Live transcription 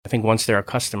think once they're a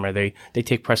customer, they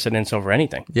take precedence over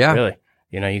anything. Yeah. Really.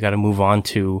 You got to move on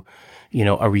to,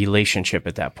 a relationship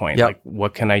at that point. Yep. Like,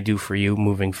 what can I do for you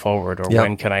moving forward? Or Yep.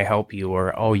 when can I help you?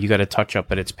 Or, oh, you got a touch up,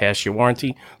 but it's past your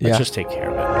warranty. Let's just take care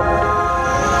of it.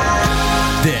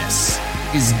 This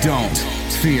is Don't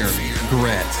Fear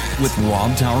Grit with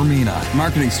Rob Taormina.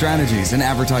 Marketing strategies and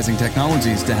advertising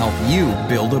technologies to help you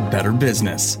build a better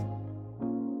business.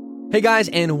 Hey guys,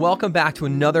 and welcome back to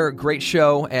another great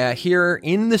show. Here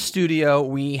in the studio,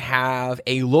 we have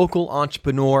a local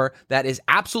entrepreneur that is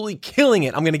absolutely killing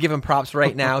it. I'm going to give him props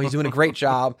right now. He's doing a great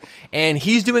job, and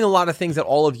he's doing a lot of things that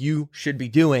all of you should be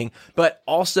doing, but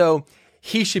also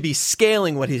he should be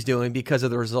scaling what he's doing because of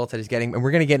the results that he's getting. And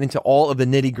we're going to get into all of the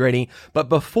nitty gritty. But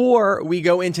before we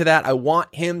go into that, I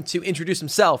want him to introduce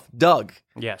himself. Doug.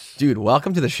 Yes. Dude,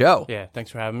 welcome to the show. Yeah.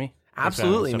 Thanks for having me.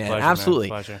 Absolutely, It's a man. pleasure, Absolutely.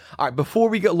 Pleasure. All right, before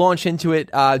we launch into it,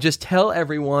 just tell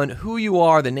everyone who you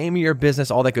are, the name of your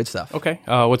business, all that good stuff. Okay.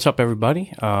 What's up,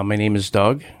 everybody? My name is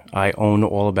Doug. I own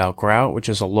All About Grout, which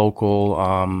is a local,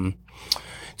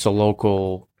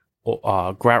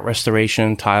 grout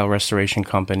restoration, tile restoration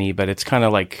company, but it's kind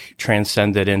of like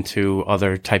transcended into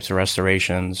other types of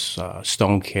restorations,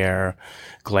 stone care,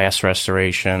 glass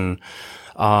restoration,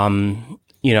 and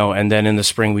then in the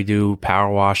spring we do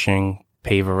power washing,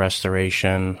 paver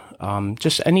restoration,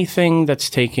 just anything that's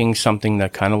taking something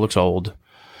that kind of looks old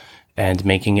and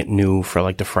making it new for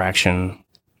like the fraction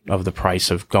of the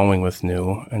price of going with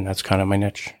new. And that's kind of my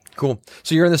niche. Cool.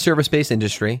 So you're in the service-based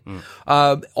industry.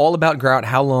 All About Grout,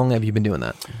 how long have you been doing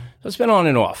that? It's been on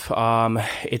and off.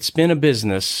 It's been a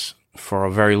business for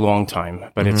a very long time,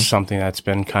 but it's something that's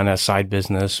been kind of a side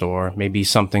business, or maybe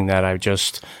something that I've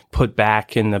just put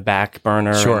back in the back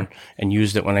burner and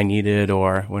used it when I needed,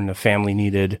 or when the family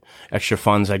needed extra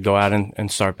funds, I'd go out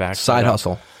and start back. Side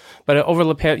hustle. But over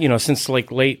the past, since like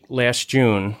late last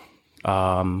June,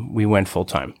 we went full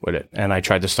time with it, and I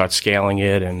tried to start scaling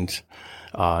it and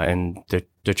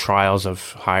the trials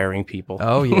of hiring people.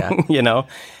 Oh yeah.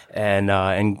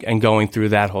 And going through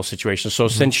that whole situation. So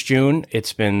since June,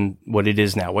 it's been what it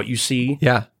is now. What you see,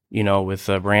 with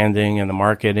the branding and the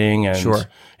marketing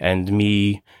and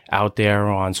me out there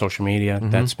on social media,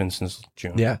 that's been since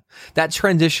June. Yeah. That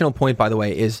transitional point, by the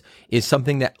way, is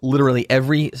something that literally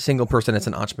every single person that's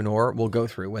an entrepreneur will go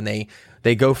through when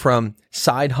they go from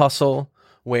side hustle,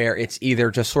 where it's either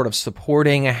just sort of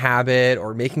supporting a habit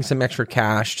or making some extra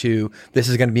cash, to this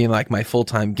is going to be like my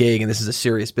full-time gig and this is a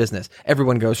serious business.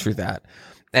 Everyone goes through that.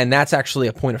 And that's actually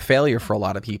a point of failure for a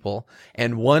lot of people.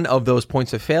 And one of those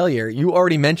points of failure, you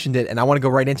already mentioned it, and I want to go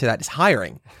right into that, is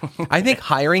hiring. I think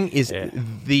hiring is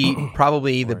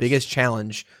probably the biggest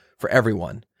challenge for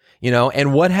everyone.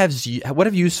 And what have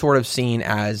you sort of seen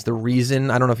as the reason?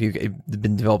 I don't know if you've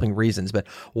been developing reasons, but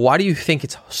why do you think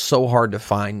it's so hard to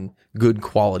find good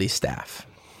quality staff?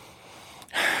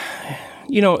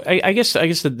 I guess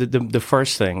the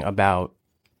first thing about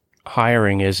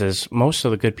hiring is most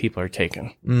of the good people are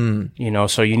taken.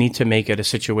 So you need to make it a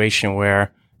situation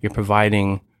where you're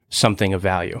providing something of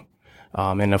value.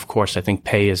 And of course, I think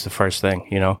pay is the first thing,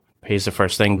 pay is the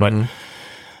first thing, but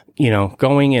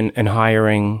going and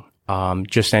hiring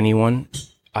just anyone,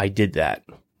 I did that.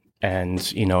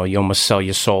 And, you almost sell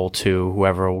your soul to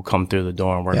whoever will come through the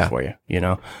door and work for you,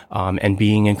 and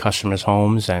being in customers'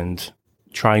 homes and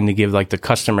trying to give like the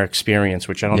customer experience,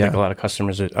 which I don't think a lot of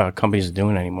companies are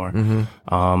doing anymore.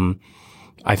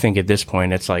 I think at this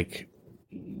point, it's like,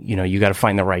 you got to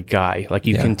find the right guy. Like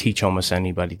you can teach almost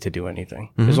anybody to do anything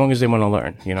as long as they want to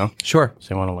learn, Sure. So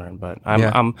they want to learn. But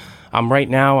I'm right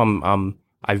now,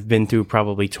 I've been through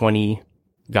probably 20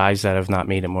 guys that have not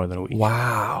made it more than a week.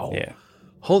 Wow. Yeah.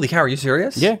 Holy cow, are you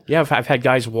serious? Yeah. I've had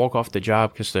guys walk off the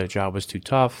job because the job was too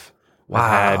tough. Wow.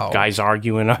 I've had guys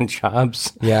arguing on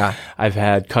jobs. Yeah. I've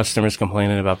had customers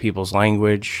complaining about people's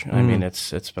language. I mean,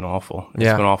 it's been awful. It's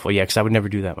been awful. Yeah, because I would never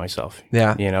do that myself.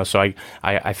 Yeah. So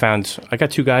I found I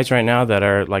got 2 guys right now that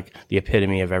are like the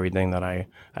epitome of everything that I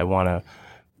want to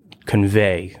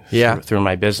convey through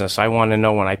my business. I want to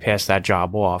know when I pass that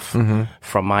job off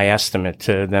from my estimate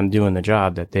to them doing the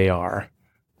job that they are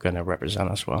going to represent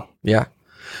us well. Yeah.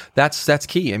 That's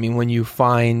key. I mean, when you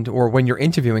find, or when you're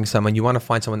interviewing someone, you want to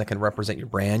find someone that can represent your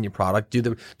brand, your product,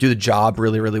 do the job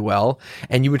really, really well.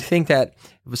 And you would think that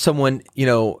someone,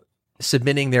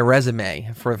 submitting their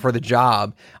resume for the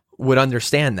job would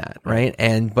understand that, right?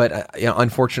 But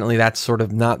unfortunately, that's sort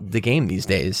of not the game these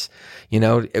days.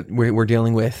 We're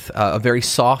dealing with a very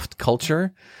soft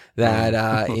culture that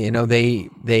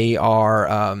they are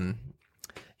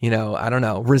I don't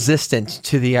know, resistant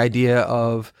to the idea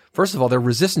of. First of all, they're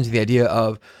resistant to the idea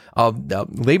of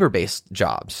labor-based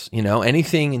jobs,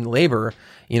 anything in labor,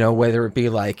 whether it be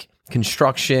like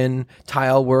construction,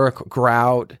 tile work,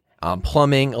 grout,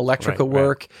 plumbing, electrical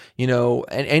work, and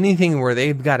anything where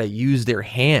they've got to use their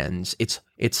hands.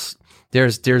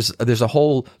 There's a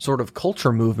whole sort of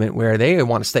culture movement where they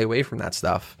want to stay away from that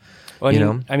stuff.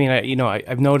 Well,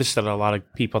 I've noticed that a lot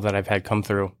of people that I've had come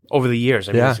through over the years.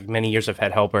 Many years I've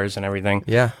had helpers and everything.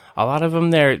 Yeah, a lot of them,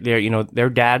 their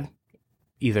dad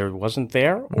either wasn't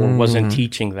there or wasn't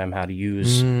teaching them how to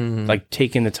use, like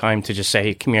taking the time to just say,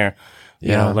 "Hey, come here,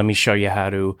 let me show you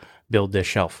how to build this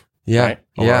shelf." Yeah, right?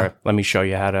 Or let me show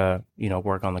you how to,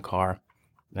 work on the car,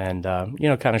 and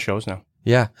it kind of shows now.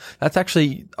 Yeah, that's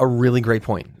actually a really great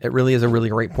point. It really is a really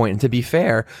great point. And to be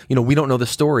fair, we don't know the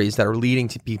stories that are leading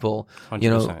to people,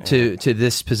 to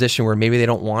this position where maybe they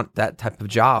don't want that type of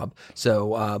job.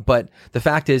 So, but the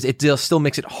fact is, it still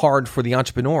makes it hard for the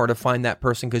entrepreneur to find that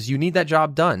person because you need that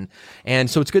job done. And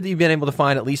so it's good that you've been able to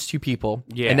find at least 2 people.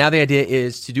 Yeah. And now the idea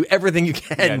is to do everything you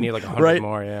can. Yeah, I need like 100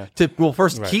 more. Yeah. To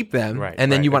first keep them,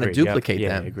 and then you want to duplicate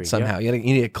them somehow. You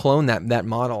need to clone that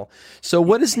model. So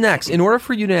what is next? In order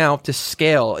for you now to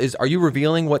scale, are you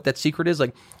revealing what that secret is?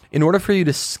 Like, in order for you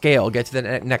to scale, get to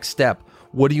the next step,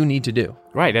 what do you need to do?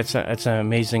 Right. That's an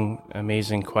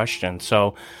amazing question.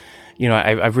 So,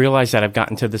 I've realized that I've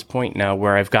gotten to this point now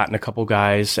where I've gotten a couple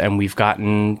guys and we've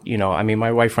gotten,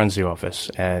 my wife runs the office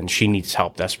and she needs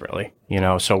help desperately,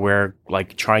 so we're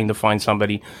like trying to find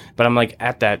somebody, but I'm like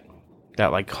at that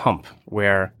like hump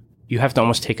where you have to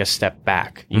almost take a step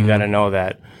back. You got to know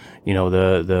that,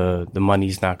 the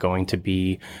money's not going to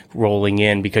be rolling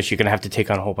in because you're going to have to take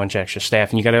on a whole bunch of extra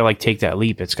staff and you got to like take that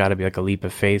leap. It's got to be like a leap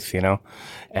of faith,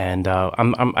 and,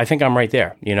 I think I'm right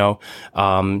there,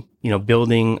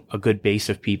 building a good base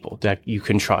of people that you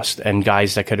can trust and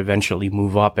guys that could eventually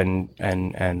move up and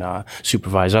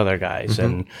supervise other guys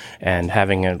and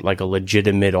having a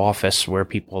legitimate office where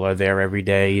people are there every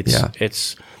day.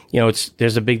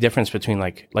 There's a big difference between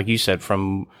like you said,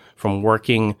 from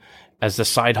working as the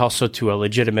side hustle to a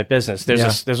legitimate business.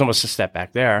 There's almost a step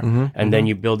back there, and then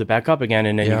you build it back up again,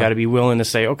 and then you got to be willing to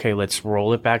say, okay, let's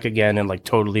roll it back again and like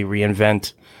totally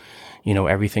reinvent,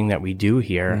 everything that we do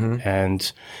here.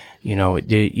 And you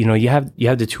have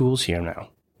the tools here now,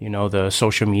 the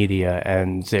social media,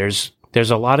 and there's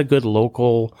a lot of good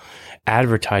local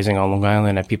advertising on Long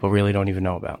Island that people really don't even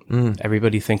know about.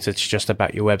 Everybody thinks it's just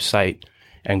about your website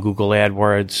and Google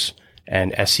AdWords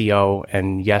and SEO,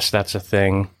 and yes, that's a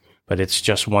thing. But it's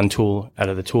just one tool out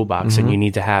of the toolbox, and you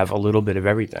need to have a little bit of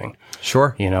everything.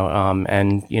 Sure.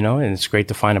 And it's great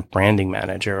to find a branding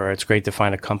manager, or it's great to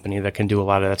find a company that can do a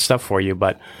lot of that stuff for you.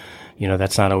 But,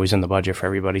 that's not always in the budget for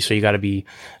everybody. So you got to be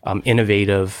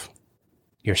innovative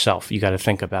yourself. You got to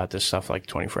think about this stuff like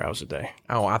 24 hours a day.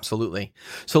 Oh, absolutely.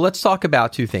 So let's talk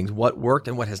about 2 things, what worked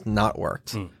and what has not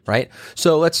worked, right?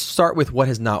 So let's start with what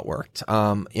has not worked.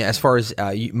 As far as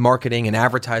marketing and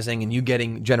advertising and you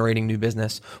generating new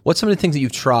business, what's some of the things that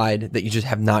you've tried that you just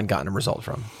have not gotten a result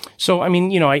from? So,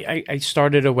 I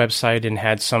started a website and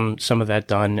had some of that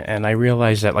done, and I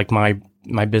realized that like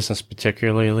my business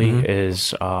particularly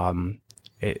is,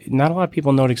 not a lot of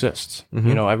people know it exists.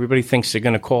 Everybody thinks they're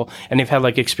going to call, and they've had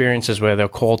like experiences where they'll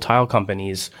call tile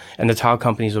companies and the tile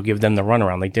companies will give them the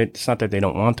runaround. Like it's not that they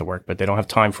don't want to work, but they don't have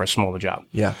time for a smaller job.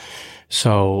 Yeah.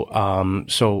 So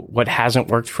what hasn't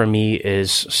worked for me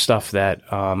is stuff that,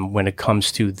 when it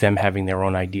comes to them having their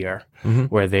own idea,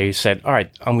 where they said, all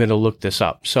right, I'm going to look this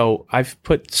up. So I've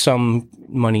put some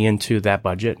money into that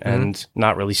budget and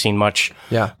not really seen much.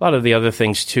 Yeah. A lot of the other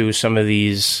things too, some of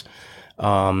these,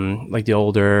 like the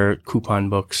older coupon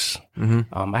books.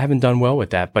 I haven't done well with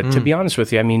that. But to be honest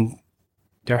with you,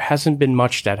 there hasn't been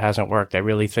much that hasn't worked. I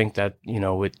really think that,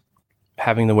 with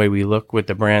having the way we look with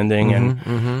the branding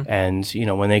and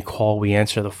when they call, we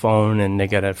answer the phone and they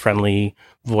get a friendly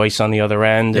voice on the other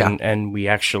end and we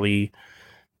actually,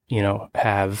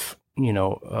 have,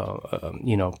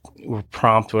 we're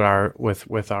prompt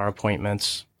with our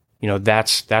appointments.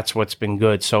 That's what's been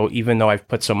good. So even though I've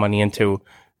put some money into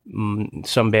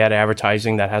some bad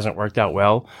advertising that hasn't worked out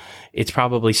well, it's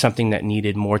probably something that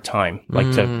needed more time,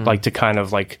 to kind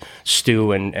of like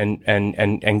stew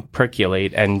and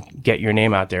percolate and get your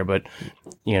name out there. But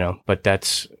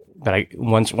once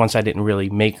I didn't really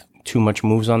make too much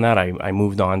moves on that, I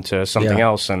moved on to something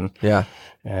else, and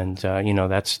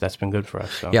that's been good for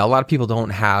us. So. Yeah, a lot of people don't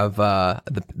have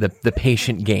the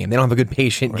patient game. They don't have a good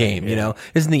patient game. This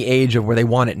isn't the age of where they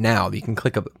want it now. You can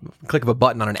click of a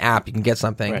button on an app, you can get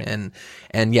something,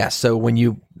 and yes. So when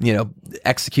you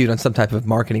execute on some type of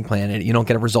marketing plan and you don't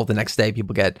get a result the next day,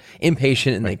 people get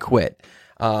impatient and they quit.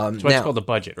 That's why it's called the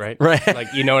budget, right? Right.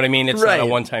 Like, you know what I mean? It's Right. not a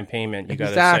one-time payment. You got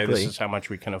to Exactly. say, this is how much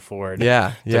we can afford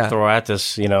Yeah, to throw at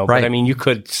this, you know. Right. But I mean, you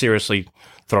could seriously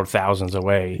throw thousands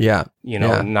away, Yeah. you know,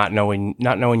 Yeah. not knowing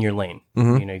your lane. You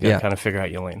know, you got to kind of figure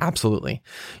out your lane. Absolutely.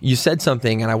 You said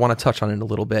something, and I want to touch on it a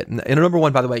little bit. And number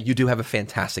one, by the way, you do have a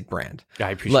fantastic brand.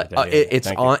 I appreciate that. Yeah. It's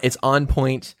Thank you. it's on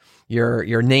point.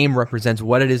 Your name represents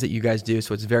what it is that you guys do,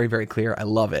 so it's very, very clear. I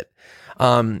love it.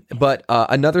 But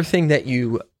another thing that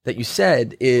you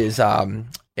said is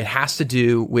it has to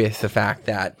do with the fact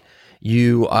that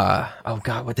you oh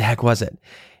God, what the heck was it?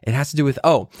 It has to do with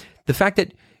the fact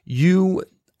that you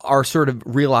are sort of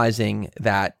realizing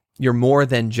that you're more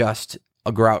than just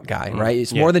a grout guy, right?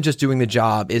 It's more than just doing the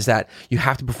job, is that you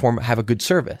have to have a good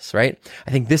service, right?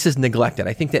 I think this is neglected.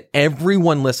 I think that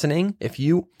everyone listening, if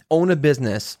you own a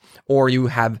business or you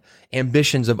have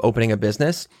ambitions of opening a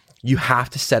business, you have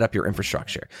to set up your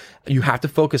infrastructure. You have to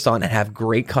focus on and have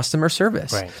great customer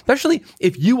service, Right. Especially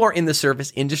if you are in the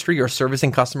service industry or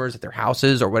servicing customers at their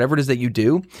houses or whatever it is that you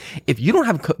do. If you don't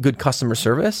have good customer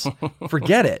service,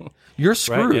 forget it. You're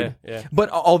screwed. Right, yeah. But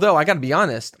although I got to be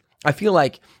honest, I feel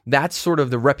like that's sort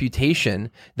of the reputation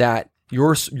that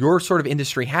your sort of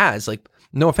industry has. Like,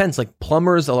 no offense, like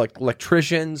plumbers,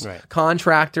 electricians, Right.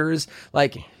 contractors,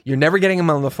 like you're never getting them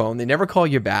on the phone. They never call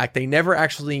you back. They never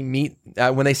actually meet.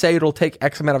 When they say it'll take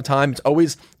X amount of time, it's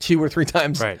always 2 or 3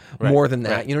 times Right. more than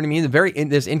that. Right. You know what I mean?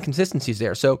 There's inconsistencies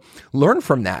there. So learn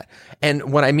from that.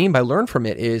 And what I mean by learn from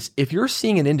it is, if you're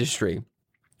seeing an industry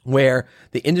where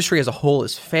the industry as a whole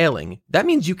is failing, that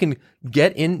means you can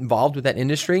get involved with that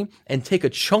industry and take a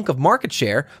chunk of market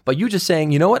share by you just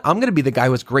saying, you know what, I'm going to be the guy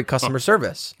who has great customer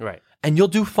service. Right. And you'll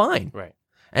do fine. Right.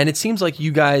 And it seems like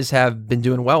you guys have been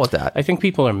doing well with that. I think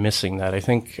people are missing that. I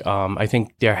think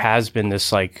there has been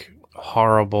this like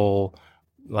horrible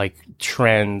like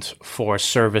trend for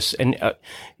service, and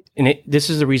this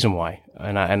is the reason why.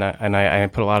 And I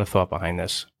put a lot of thought behind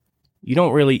this. You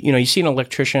don't really, you know, you see an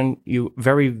electrician, you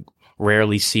very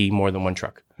rarely see more than one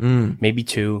truck, maybe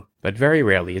 2, but very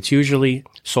rarely. It's usually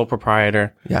sole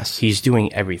proprietor. Yes. He's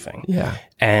doing everything. Yeah.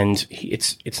 And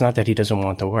it's not that he doesn't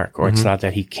want to work, or it's not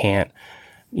that he can't,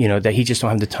 you know, that he just don't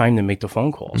have the time to make the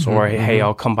phone calls, or, hey,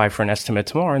 I'll come by for an estimate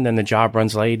tomorrow, and then the job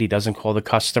runs late. He doesn't call the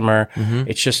customer.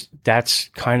 It's just, that's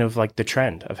kind of like the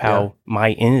trend of how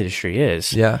my industry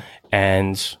is. Yeah.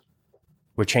 And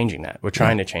we're changing that. We're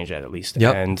trying to change that at least.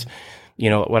 Yep. And, you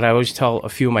know, what I always tell a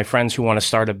few of my friends who want to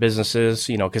start up businesses,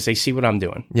 you know, because they see what I'm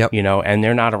doing, Yep. you know, and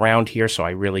they're not around here. So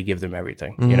I really give them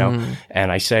everything, you know,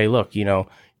 and I say, look, you know,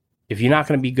 if you're not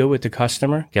going to be good with the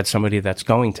customer, get somebody that's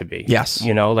going to be. Yes.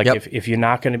 You know, like Yep. if you're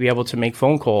not going to be able to make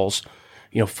phone calls,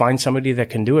 you know, find somebody that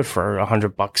can do it for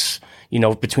 $100, you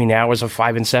know, between the hours of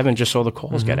 5 and 7, just so the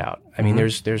calls get out. I mean,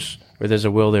 there's where there's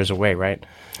a will, there's a way, right?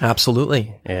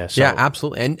 Absolutely. Yeah. So, Yeah,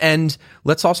 absolutely. And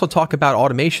let's also talk about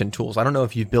automation tools. I don't know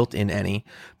if you've built in any,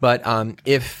 but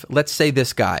if, let's say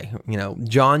this guy, you know,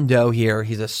 John Doe here,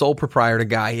 he's a sole proprietor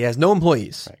guy. He has no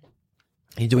employees. Right.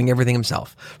 He's doing everything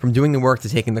himself, from doing the work to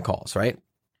taking the calls, right?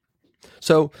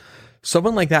 So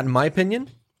someone like that, in my opinion,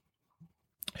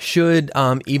 should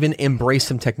even embrace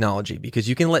some technology, because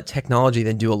you can let technology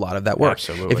then do a lot of that work.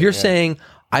 Absolutely, If you're yeah. saying,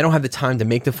 I don't have the time to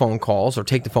make the phone calls or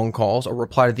take the phone calls or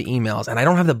reply to the emails, and I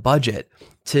don't have the budget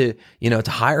to, you know, to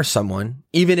hire someone,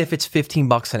 even if it's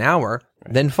 $15 an hour,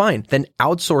 then fine. Then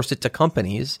outsource it to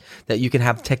companies that you can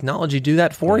have technology do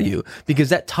that for you, because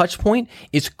that touch point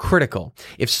is critical.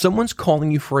 If someone's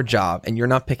calling you for a job and you're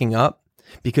not picking up,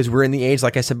 because we're in the age,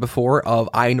 like I said before, of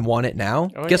I want it now,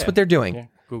 guess what they're doing? Yeah,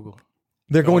 Google.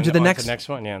 They're going to the on next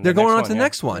one. Yeah, They're going on to the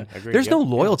next one. Yeah, agreed. There's no Yep.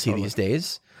 Yeah, loyalty totally. these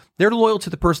days. They're loyal to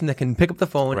the person that can pick up the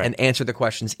phone Right. and answer the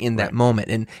questions in that moment.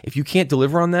 And if you can't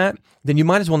deliver on that, then you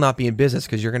might as well not be in business,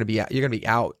 because you're going to be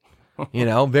out, you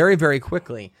know, very, very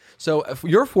quickly. So if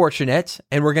you're fortunate,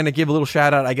 and we're going to give a little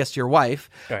shout out, I guess, to your wife,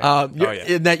 Right.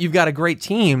 in that you've got a great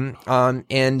team, and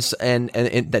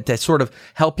that's sort of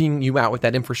helping you out with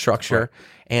that infrastructure.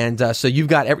 And so you've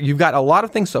got a lot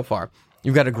of things so far.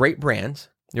 You've got a great brand.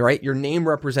 You're right. Your name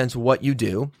represents what you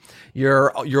do.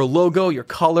 Your logo, your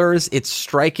colors, it's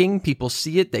striking. People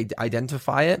see it, they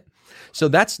identify it. So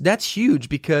that's huge,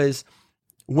 because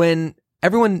when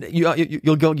everyone,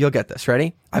 you'll get this.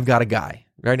 Ready? I've got a guy.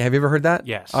 Right? Have you ever heard that?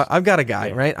 Yes. I've got a guy.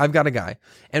 Yeah. Right? I've got a guy,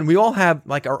 and we all have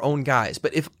like our own guys.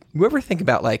 But if you ever think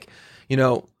about, like, you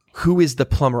know, who is the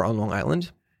plumber on Long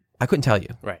Island? I couldn't tell you.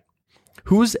 Right.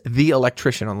 Who's the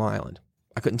electrician on Long Island?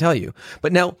 I couldn't tell you.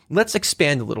 But now let's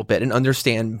expand a little bit and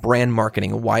understand brand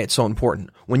marketing and why it's so important.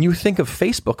 When you think of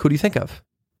Facebook, who do you think of?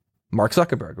 Mark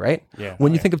Zuckerberg, right? Yeah.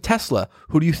 When you think of Tesla,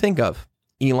 who do you think of?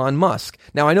 Elon Musk.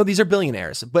 Now, I know these are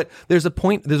billionaires, but there's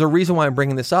a reason why I'm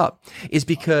bringing this up, is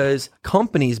because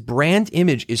companies' brand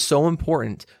image is so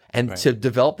important, and to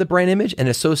develop the brand image and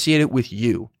associate it with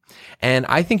you. And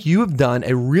I think you have done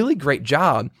a really great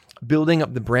job building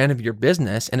up the brand of your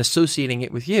business and associating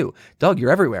it with you. Doug,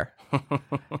 you're everywhere.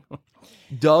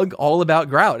 Doug, all about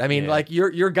grout. I mean, like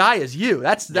your guy is you.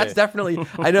 That's definitely.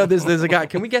 I know there's a guy.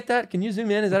 Can we get that? Can you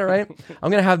zoom in? Is that all right? I'm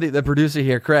gonna have the producer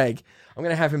here, Craig. I'm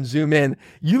gonna have him zoom in.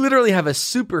 You literally have a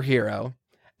superhero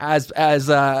as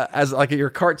like your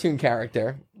cartoon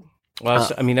character.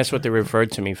 Well, I mean, that's what they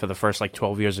referred to me for the first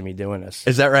 12 years of me doing this.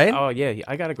 Is that right? Oh yeah,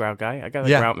 I got a grout guy. I got a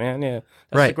grout man. Yeah,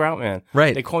 that's the grout man.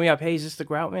 Right. They call me up. Hey, is this the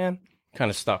grout man? Kind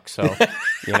of stuck. So,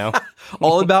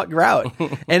 all about grout,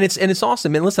 and it's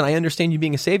awesome. And listen, I understand you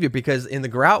being a savior, because in the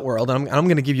grout world, and I'm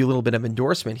going to give you a little bit of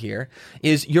endorsement here.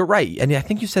 Is you're right, and I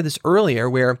think you said this earlier,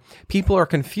 where people are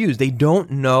confused. They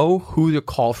don't know who to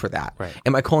call for that. Right.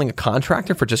 Am I calling a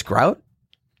contractor for just grout?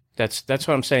 That's what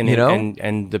I'm saying.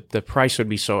 And the price would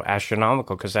be so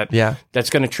astronomical, because that's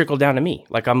going to trickle down to me.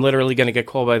 Like, I'm literally going to get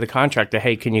called by the contractor.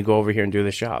 Hey, can you go over here and do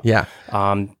this job? Yeah.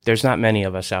 There's not many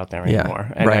of us out there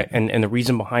anymore. And right. And the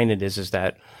reason behind it is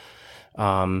that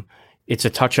it's a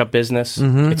touch-up business.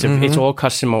 It's all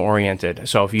customer oriented.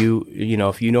 So if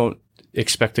you don't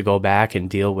expect to go back and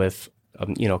deal with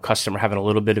customer having a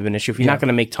little bit of an issue, if you're not going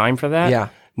to make time for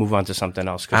that, move on to something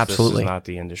else, because this is not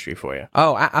the industry for you.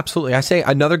 Oh, absolutely. I say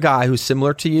another guy who's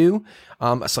similar to you,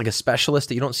 it's like a specialist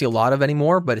that you don't see a lot of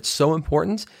anymore, but it's so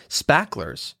important,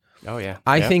 spacklers. Oh yeah.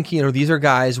 I think, these are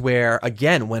guys where,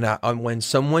 again, when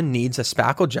someone needs a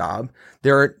spackle job,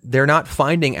 they're not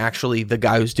finding actually the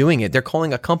guy who's doing it. They're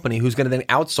calling a company who's going to then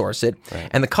outsource it,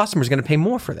 and the customer's going to pay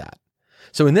more for that.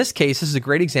 So in this case, this is a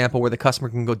great example where the customer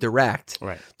can go direct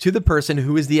to the person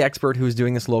who is the expert who is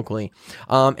doing this locally.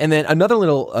 And then another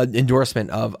little endorsement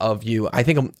of you. I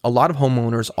think a lot of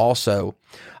homeowners also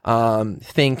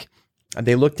think,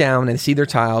 they look down and see their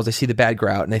tiles, they see the bad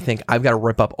grout, and they think, I've got to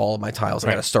rip up all of my tiles.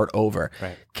 I got to start over.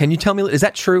 Right. Can you tell me, is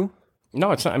that true?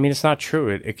 No, it's not. I mean, it's not true.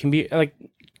 It can be like,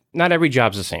 not every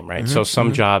job's the same, right? So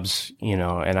some jobs,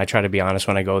 and I try to be honest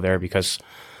when I go there, because,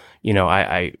 you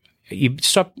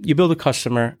build a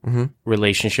customer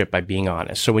relationship by being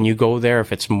honest. So when you go there,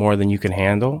 if it's more than you can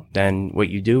handle, then what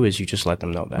you do is you just let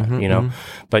them know that,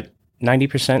 But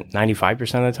 90%, 95%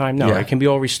 of the time, it can be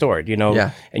all restored,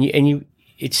 and you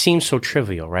it seems so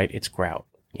trivial, right? It's grout,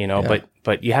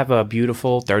 but you have a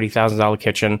beautiful $30,000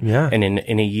 kitchen, and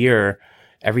in a year,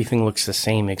 everything looks the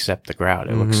same except the grout.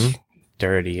 It looks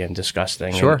dirty and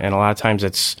disgusting. Sure. And a lot of times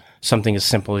it's something as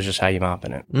simple as just how you're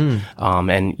mopping it.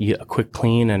 And a quick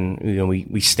clean, and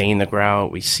we stain the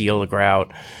grout, we seal the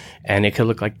grout, and it could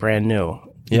look like brand new.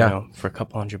 For a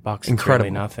couple $100, incredible. It's really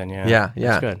nothing. Yeah.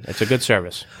 It's good. It's a good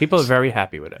service. People are very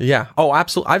happy with it. Yeah. Oh,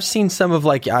 absolutely. I've seen some of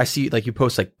I see you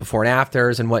post before and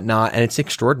afters and whatnot, and it's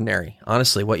extraordinary,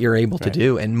 honestly, what you're able to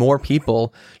do. And more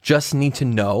people just need to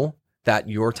know that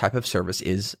your type of service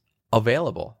is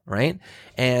available, right?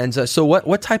 And so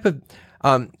what type of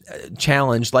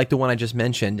challenge, like the one I just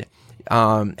mentioned,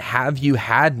 have you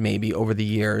had maybe over the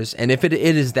years? And if it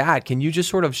is that, can you just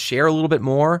sort of share a little bit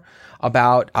more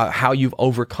about how you've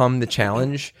overcome the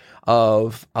challenge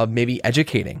of maybe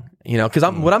educating? Because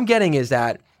what I'm getting is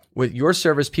that with your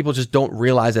service, people just don't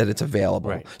realize that it's available.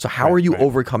 Right. So how are you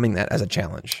overcoming that as a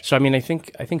challenge? So I mean, I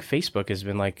think Facebook has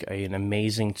been an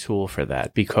amazing tool for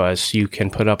that, because you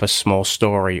can put up a small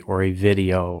story or a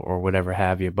video or whatever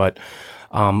have you. But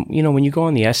when you go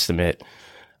on the estimate,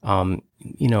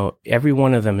 every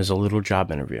one of them is a little job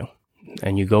interview,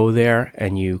 and you go there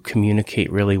and you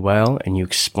communicate really well, and you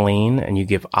explain and you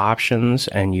give options,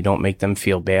 and you don't make them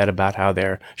feel bad about how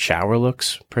their shower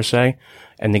looks per se,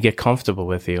 and they get comfortable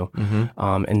with you.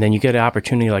 And then you get an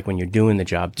opportunity, like when you're doing the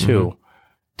job too,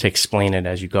 to explain it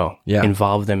as you go,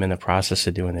 involve them in the process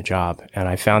of doing the job. And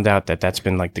I found out that that's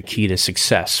been the key to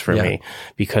success for me,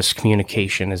 because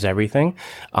communication is everything.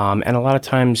 And a lot of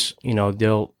times,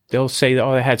 they'll say,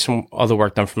 oh, they had some other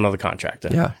work done from another contractor.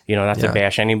 Not to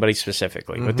bash anybody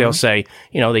specifically, but they'll say,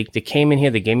 they came in here,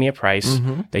 they gave me a price,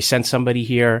 they sent somebody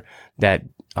here that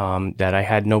I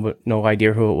had no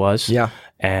idea who it was.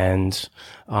 And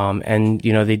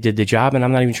they did the job, and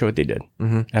I'm not even sure what they did.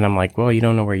 And I'm like, well, you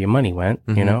don't know where your money went.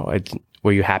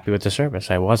 Were you happy with the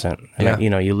service? I wasn't. And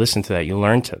you listen to that, you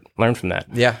learn from that.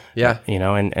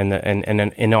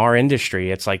 And in our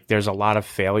industry, it's there's a lot of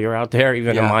failure out there,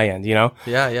 even on my end,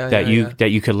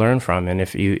 that you could learn from. And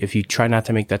if you try not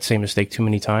to make that same mistake too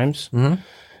many times,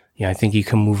 I think you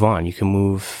can move on. You can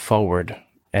move forward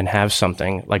and have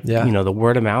something like, Yeah. the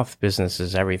word of mouth business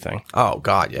is everything. Oh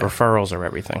God, yeah. Referrals are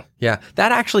everything. Yeah,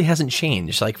 that actually hasn't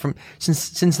changed. Like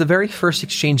since the very first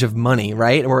exchange of money,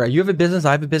 right? Or you have a business,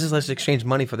 I have a business, let's exchange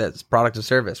money for this product or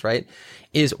service, right?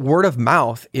 Is word of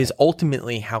mouth is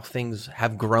ultimately how things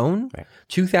have grown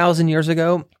 2,000 years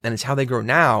ago, and it's how they grow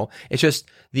now. It's just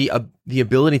the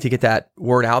ability to get that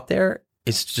word out there.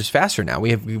 It's just faster now.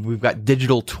 We've got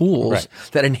digital tools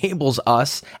that enables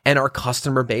us and our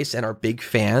customer base and our big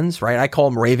fans, right? I call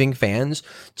them raving fans,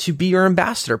 to be your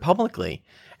ambassador publicly.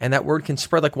 And that word can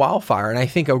spread like wildfire. And I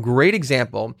think a great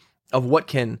example of what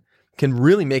can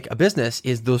really make a business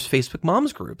is those Facebook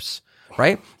moms groups,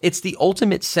 right? It's the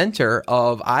ultimate center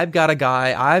of I've got a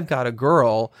guy, I've got a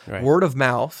girl, word of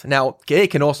mouth. Now they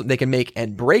can make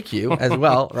and break you as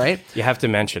well, right? You have to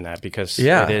mention that because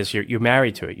it is, you're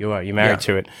married to it. You're married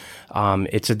to it.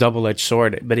 It's a double-edged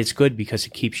sword, but it's good because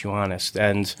it keeps you honest.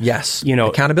 And yes,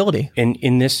 accountability.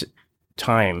 In this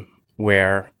time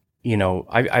where,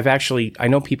 I've actually, I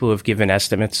know people who have given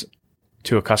estimates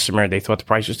to a customer. They thought the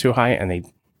price was too high and they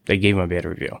gave them a bad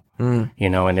review, and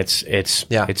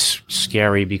it's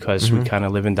scary because we kind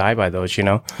of live and die by those,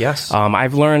 Yes.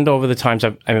 I've learned over the times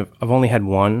I've only had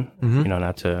one,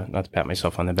 not to pat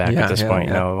myself on the back at this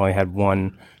point, I've only had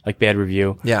one like bad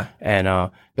review. Yeah. And,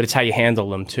 but it's how you handle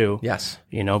them too. Yes.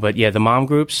 But yeah, the mom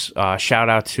groups, shout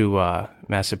out to,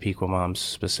 Massapequa moms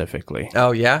specifically.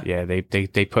 Oh yeah. Yeah.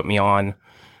 They put me on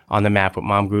the map with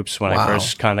mom groups when I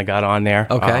first kind of got on there.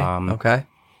 Okay. Okay.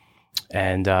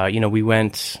 And,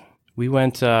 we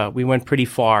went pretty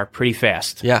far, pretty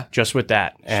fast. Yeah. Just with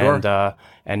that. Sure.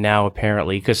 And now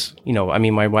apparently, cause,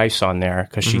 my wife's on there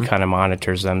cause she kind of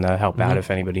monitors them to help out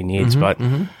if anybody needs, but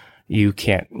you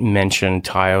can't mention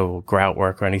tile grout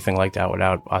work or anything like that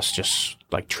without us just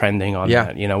like trending on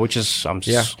that, which is, I'm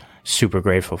super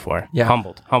grateful for. Yeah.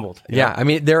 Humbled. Yeah. I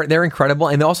mean, they're incredible.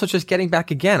 And also just getting back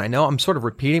again, I know I'm sort of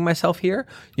repeating myself here.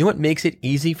 You know what makes it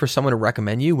easy for someone to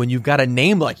recommend you when you've got a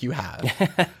name like you have?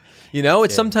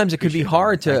 It's sometimes it could be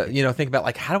hard to, think about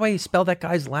like, how do I spell that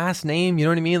guy's last name? You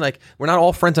know what I mean? Like we're not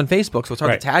all friends on Facebook, so it's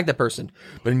hard to tag that person.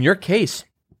 But in your case,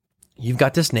 you've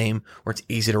got this name where it's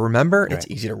easy to remember, it's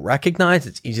easy to recognize,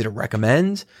 it's easy to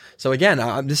recommend. So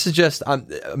again, this is just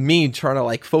me trying to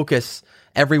like focus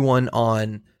everyone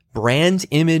on brand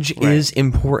image is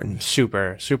important.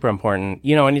 Super, super important.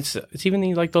 And it's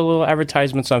even like the little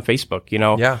advertisements on Facebook,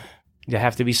 Yeah. They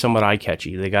have to be somewhat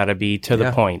eye-catchy. They got to be to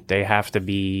the point. They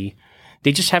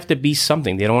just have to be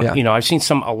something. They don't, I've seen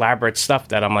some elaborate stuff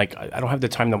that I'm like, I don't have the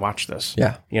time to watch this.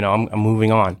 Yeah. I'm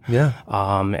moving on. Yeah.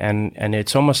 And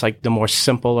it's almost like the more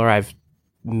simpler I've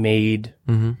made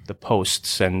the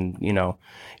posts and,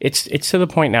 it's to the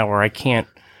point now where I can't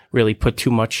really put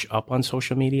too much up on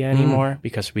social media anymore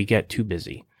because we get too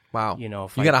busy. Wow. You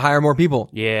got to hire more people.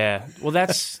 Yeah. Well,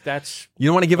 that's you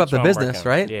don't want to give up the business,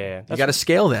 right? Yeah. You got to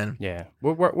scale then. Yeah.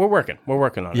 We're working. We're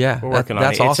working on it. Yeah. We're working on it.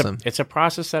 That's awesome. It's a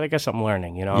process that I guess I'm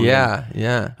learning, Yeah.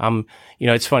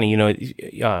 It's funny,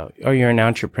 you're an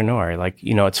entrepreneur. Like,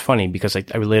 it's funny because I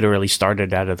literally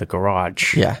started out of the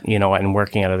garage, and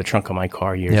working out of the trunk of my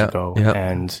car years ago. Yeah.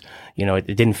 And,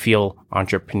 it didn't feel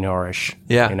entrepreneurish.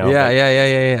 Yeah.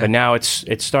 But now it's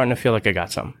starting to feel like I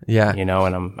got some. Yeah. And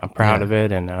I'm proud of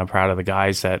it, and I'm proud of the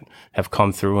guys that have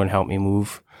come through and helped me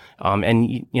move.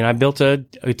 And I built a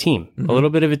team, a little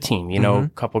bit of a team. A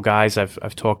couple guys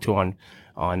I've talked to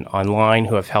online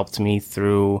who have helped me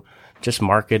through just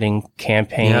marketing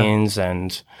campaigns,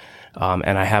 and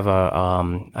I have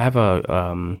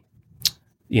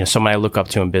someone I look up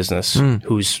to in business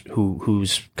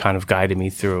who's kind of guided me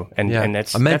through, and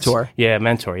that's a mentor. A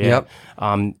mentor. Yeah.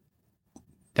 Yep.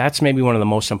 That's maybe one of the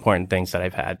most important things that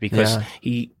I've had because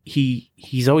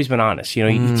he's always been honest.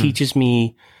 He teaches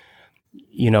me,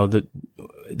 the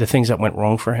things that went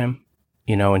wrong for him.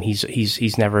 And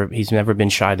he's never been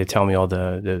shy to tell me all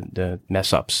the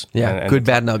mess ups. Yeah, and good,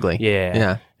 bad, and ugly.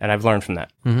 Yeah. And I've learned from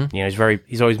that.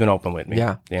 He's always been open with me.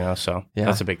 Yeah. So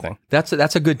that's a big thing. That's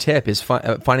a good tip is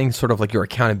finding sort of like your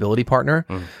accountability partner.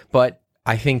 But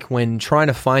I think when trying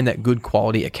to find that good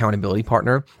quality accountability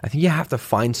partner, I think you have to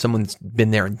find someone that's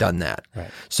been there and done that. Right.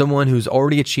 Someone who's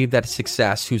already achieved that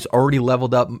success, who's already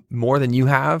leveled up more than you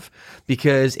have,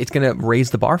 because it's going to raise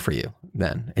the bar for you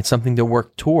then. It's something to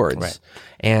work towards. Right.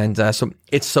 And so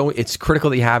it's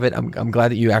critical that you have it. I'm glad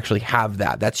that you actually have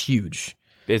that. That's huge.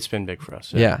 It's been big for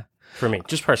us. Yeah. For me,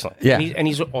 just personally. Yeah. And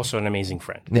he's also an amazing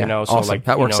friend. Yeah. So awesome. like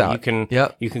that works out.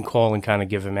 You can call and kind of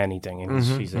give him anything, and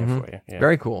he's there for you. Yeah.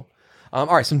 Very cool. All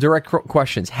right, some direct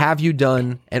questions. Have you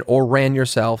done or ran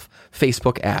yourself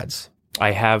Facebook ads?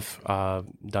 I have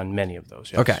done many of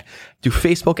those. Yes. Okay. Do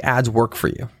Facebook ads work for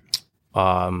you?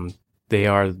 They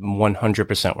are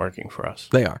 100% working for us.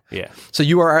 They are. Yeah. So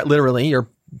you are literally, you're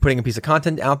putting a piece of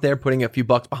content out there, putting a few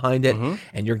bucks behind it,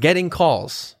 and you're getting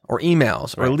calls or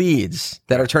emails or leads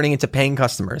that are turning into paying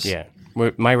customers. Yeah.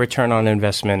 My return on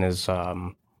investment is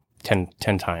 10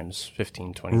 times,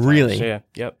 15, 20 times. Really? So, yeah.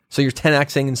 Yep. So you're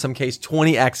 10xing, in some case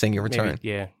 20xing your return.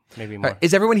 Maybe more.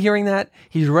 Is everyone hearing that?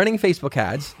 He's running Facebook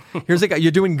ads. Here's a guy,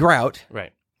 you're doing grout.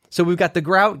 Right. So we've got the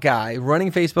grout guy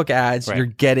running Facebook ads. Right. You're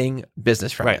getting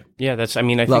business from it. Yeah,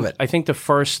 I think the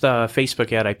first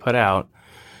Facebook ad I put out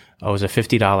was a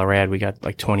 $50 ad. We got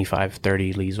like 25,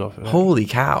 30 leads off of it. Holy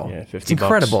cow. Yeah, 50 It's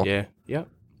incredible. bucks. Yeah. Yep.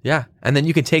 Yeah. And then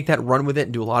you can take that, run with it,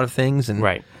 and do a lot of things. And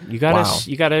Right. You gotta,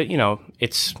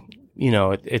 it's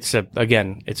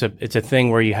a thing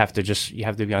where you have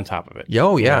to be on top of it.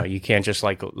 Yo, yeah. You can't just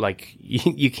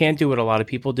you can't do what a lot of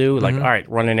people do. Like, all right,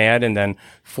 run an ad, and then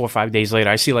 4 or 5 days later,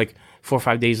 I see like 4 or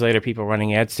 5 days later, people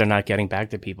running ads, they're not getting back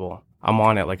to people. I'm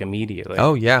on it like immediately.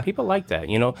 Oh, yeah. People like that,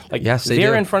 like Yes, they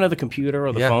they're do. in front of the computer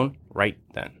or the phone right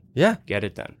then. Yeah. Get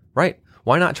it done. Right.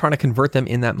 Why not try to convert them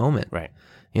in that moment? Right.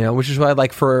 Which is why,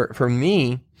 like, for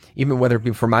me, even whether it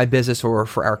be for my business or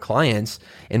for our clients,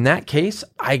 in that case,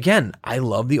 I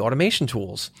love the automation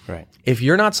tools. Right. If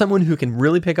you're not someone who can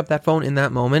really pick up that phone in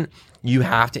that moment, you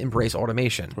have to embrace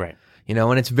automation. Right.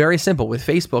 And it's very simple with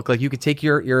Facebook. Like, you could take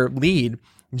your lead,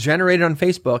 generate it on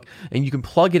Facebook, and you can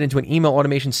plug it into an email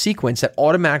automation sequence that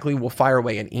automatically will fire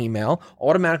away an email,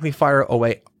 automatically fire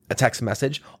away a text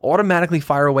message, automatically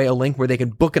fire away a link where they can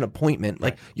book an appointment.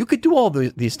 Like, you could do all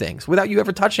these things without you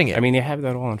ever touching it. I mean, they have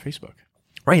that all on Facebook.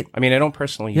 Right. I mean, I don't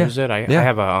personally use it. I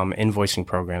have a invoicing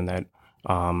program that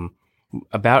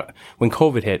about when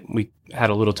COVID hit, we had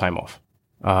a little time off,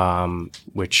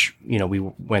 which, we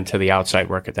went to the outside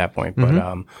work at that point.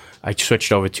 But I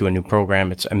switched over to a new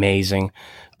program. It's amazing.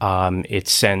 It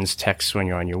sends texts when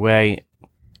you're on your way.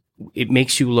 It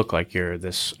makes you look like you're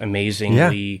this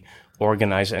amazingly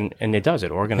organized, and it does. It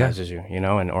organizes you,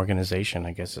 and organization,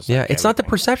 I guess. Is it's not the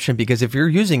perception, because if you're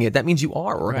using it, that means you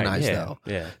are organized, though.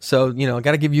 Yeah. So, I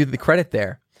got to give you the credit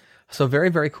there. So very,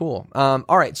 very cool.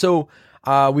 All right. So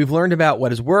we've learned about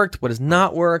what has worked, what has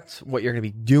not worked, what you're going to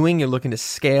be doing. You're looking to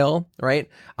scale, right?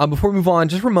 Before we move on,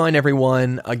 just remind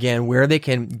everyone again where they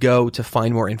can go to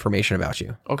find more information about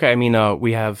you. Okay. I mean,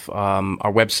 we have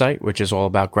our website, which is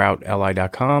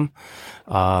allaboutgroutli.com.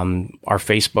 Our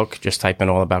Facebook, just type in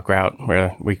All About Grout,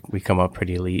 where we come up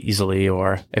pretty easily.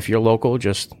 Or if you're local,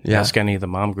 just ask any of the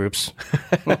mom groups,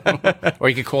 or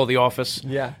you could call the office.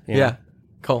 Yeah.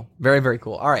 Cool. Very, very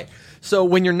cool. All right. So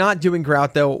when you're not doing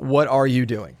grout, though, what are you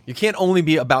doing? You can't only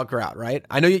be about grout, right?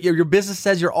 I know your business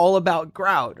says you're all about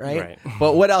grout, right?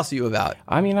 But what else are you about?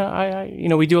 I mean,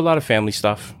 I we do a lot of family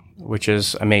stuff, which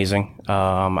is amazing.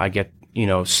 I get,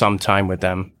 some time with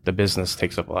them. The business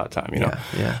takes up a lot of time,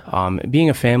 Being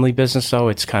a family business, though,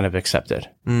 it's kind of accepted,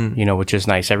 which is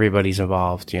nice. Everybody's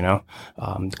involved,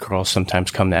 The girls sometimes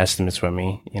come to estimates with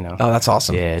me, Oh, that's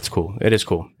awesome. Yeah, it's cool. It is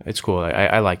cool. It's cool.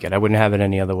 I like it. I wouldn't have it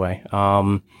any other way.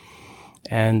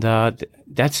 And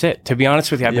that's it. To be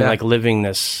honest with you, I've been living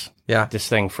this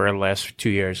thing for the last 2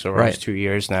 years, or almost 2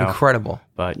 years now. Incredible.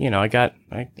 But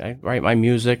I write my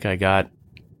music. I got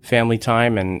family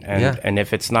time, and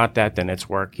if it's not that, then it's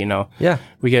work.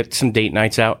 We get some date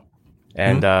nights out,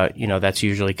 and that's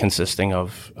usually consisting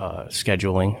of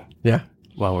scheduling. Yeah.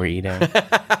 While we're eating,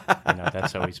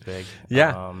 that's always big.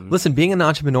 Yeah. Listen, being an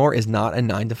entrepreneur is not a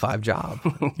 9-to-5 job.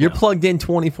 You're plugged in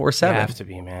 24/7. You have to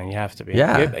be, man. You have to be.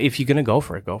 Yeah. If you're gonna go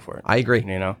for it, go for it. I agree.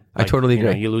 I totally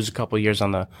agree. You lose a couple of years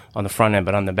on the front end,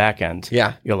 but on the back end,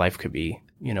 your life could be,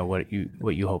 what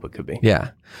you hope it could be. Yeah.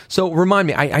 So remind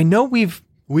me, I know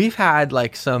we've had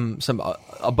like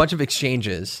a bunch of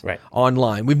exchanges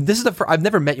online. This is I've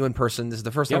never met you in person. This is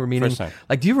the first time we're meeting. First time.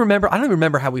 Like, do you remember? I don't even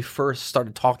remember how we first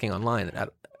started talking online.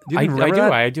 Do you remember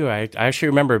that? I do. I actually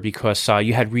remember, because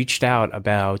you had reached out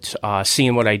about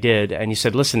seeing what I did, and you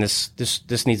said, "Listen,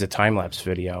 this needs a time lapse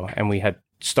video," and we had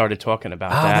started talking about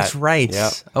that. That's right.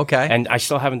 Yep. Okay. And I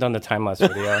still haven't done the time lapse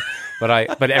video,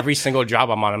 but every single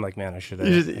job I'm on, I'm like, man, I should have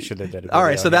did it. All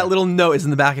right. So that little note is in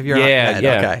the back of your head.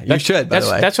 Yeah. Okay. You should. By the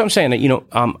way. That's what I'm saying.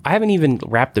 That I haven't even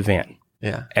wrapped the van.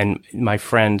 Yeah. And my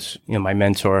friend, my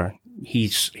mentor,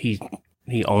 he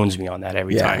owns me on that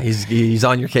every time. Yeah, he's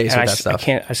on your case with that stuff.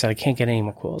 I can't get any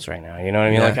more calls right now. You know what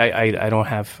I mean? Like I don't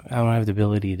have the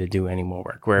ability to do any more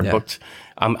work. We're booked.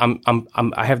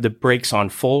 I have the brakes on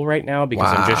full right now,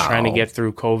 because I'm just trying to get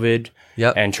through COVID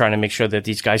and trying to make sure that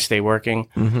these guys stay working.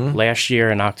 Last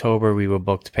year in October, we were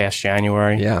booked past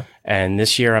January. Yeah. And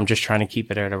this year, I'm just trying to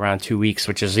keep it at around 2 weeks,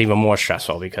 which is even more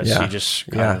stressful because you're just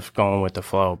kind of going with the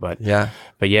flow. But yeah,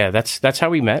 that's how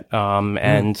we met.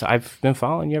 And I've been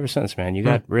following you ever since, man. You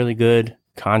got really good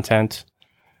content.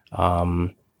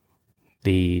 The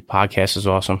podcast is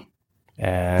awesome.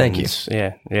 And thank you.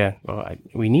 Yeah. Well,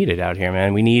 we need it out here,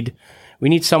 man. We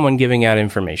need someone giving out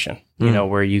information, you know,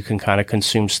 where you can kind of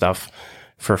consume stuff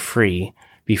for free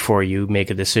before you make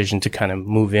a decision to kind of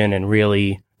move in and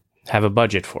really have a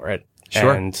budget for it.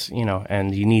 Sure. And, you know,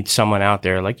 and you need someone out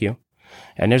there like you.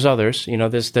 And there's others, you know,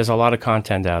 there's a lot of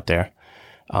content out there,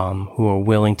 who are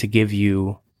willing to give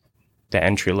you the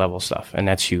entry level stuff. And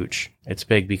that's huge. It's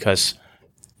big because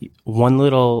one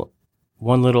little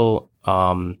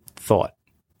thought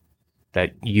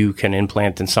that you can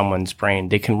implant in someone's brain,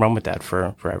 they can run with that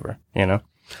forever, you know?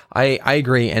 I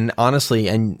agree. And honestly,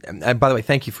 and by the way,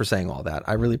 thank you for saying all that.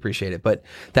 I really appreciate it. But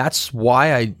that's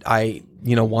why I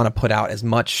want to put out as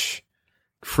much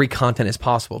free content as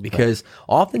possible, because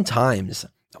oftentimes,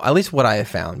 at least what I have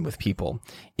found with people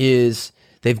is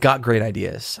they've got great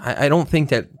ideas. I don't think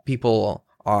that people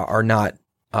are not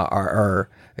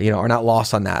not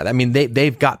lost on that. I mean,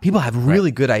 people have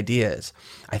really good ideas.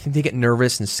 I think they get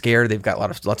nervous and scared. They've got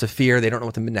lots of fear. They don't know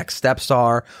what the next steps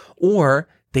are, or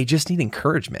they just need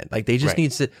encouragement. Like they just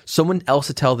need someone else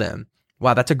to tell them,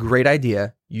 wow, that's a great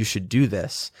idea. You should do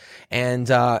this. And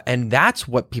that's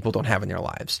what people don't have in their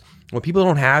lives. What people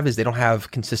don't have is they don't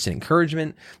have consistent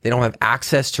encouragement. They don't have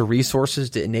access to resources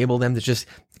to enable them to just,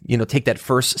 take that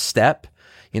first step,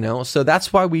 So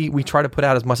that's why we try to put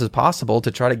out as much as possible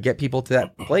to try to get people to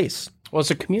that place. Well,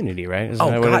 it's a community, right? Isn't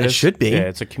that what it should be. Yeah,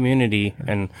 it's a community.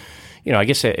 And, I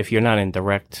guess if you're not in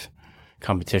direct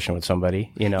competition with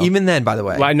somebody, Even then, by the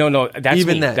way. Well, no, that's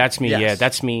even me. Then, that's me. yes. Yeah,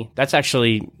 that's me. That's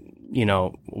actually,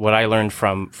 what I learned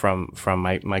from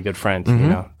my good friend,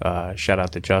 shout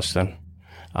out to Justin.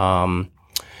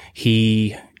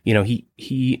 He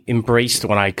embraced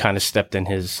when I kind of stepped in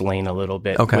his lane a little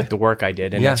bit with the work I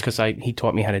did. And that's because he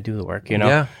taught me how to do the work,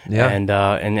 Yeah.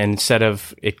 And instead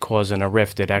of it causing a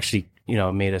rift, it actually,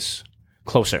 made us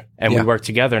closer. And we work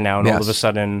together now. And all of a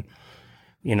sudden,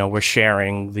 we're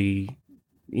sharing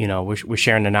we're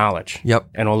sharing the knowledge. Yep.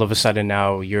 And all of a sudden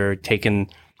now you're taking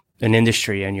an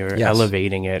industry and you're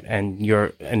elevating it, and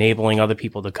you're enabling other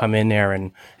people to come in there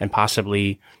and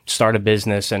possibly start a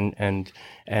business and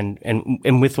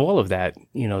with all of that,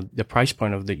 the price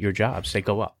point of your jobs, they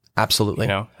go up. Absolutely.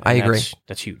 I agree.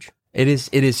 That's huge. It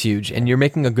is huge. And you're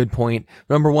making a good point.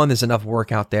 Number one, there's enough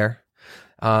work out there.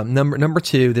 Number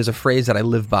two, there's a phrase that I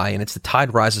live by, and it's the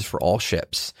tide rises for all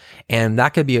ships. And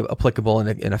that could be applicable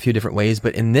in a few different ways.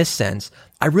 But in this sense,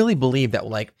 I really believe that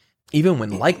even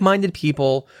when like-minded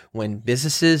people, when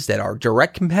businesses that are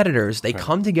direct competitors, they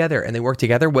come together and they work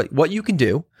together, what you can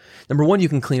do, number one, you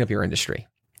can clean up your industry.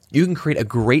 You can create a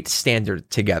great standard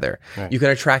together. Right. You can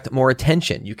attract more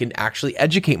attention. You can actually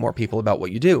educate more people about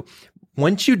what you do.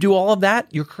 Once you do all of that,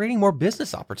 you're creating more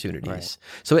business opportunities. Right.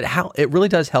 So it really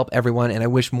does help everyone, and I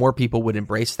wish more people would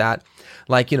embrace that.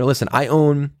 Listen, I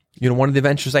own, one of the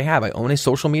ventures I have, I own a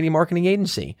social media marketing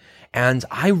agency, and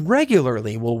I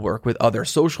regularly will work with other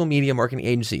social media marketing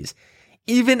agencies,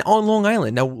 even on Long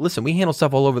Island. Now, listen, we handle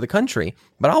stuff all over the country,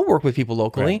 but I'll work with people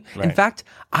locally. Right. In fact,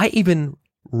 I even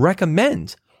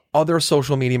recommend other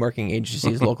social media marketing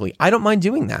agencies locally. I don't mind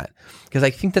doing that because I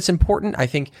think that's important. I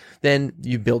think then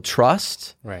you build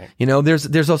trust. Right.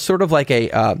 There's a sort of like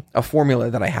a formula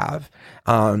that I have,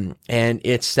 and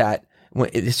it's that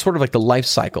it's sort of like the life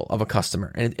cycle of a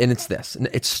customer, and it's this. And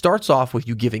it starts off with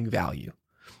you giving value.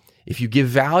 If you give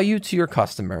value to your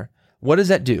customer, what does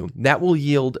that do? That will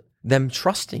yield them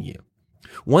trusting you.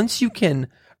 Once you can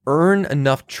earn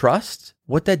enough trust,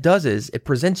 what that does is it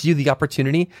presents you the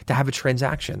opportunity to have a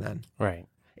transaction then. Right.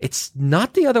 It's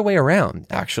not the other way around,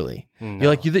 actually.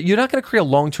 No. You're not going to create a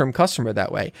long-term customer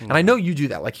that way. No. And I know you do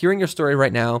that. Like hearing your story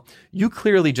right now, you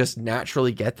clearly just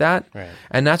naturally get that. Right.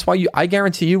 And that's why I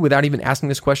guarantee you, without even asking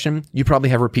this question, you probably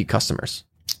have repeat customers.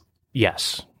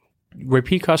 Yes.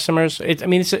 Repeat customers. It's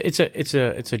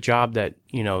a job that,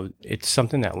 it's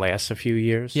something that lasts a few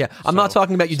years. Yeah. I'm not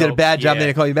talking about you did a bad job, then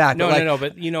they call you back. No,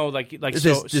 but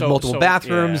there's multiple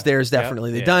bathrooms. There's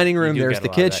definitely the dining room. There's the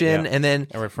kitchen, and then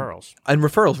referrals. And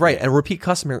referrals, right? And a repeat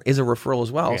customer is a referral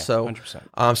as well. Yeah, so,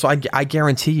 100%. So I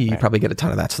guarantee you probably get a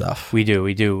ton of that stuff. We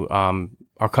do.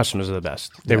 Our customers are the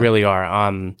best. They really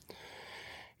are.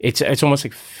 It's almost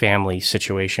like family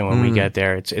situation when we get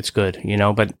there. It's good,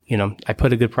 but I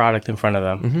put a good product in front of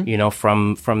them,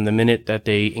 from the minute that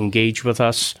they engage with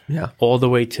us all the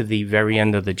way to the very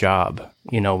end of the job.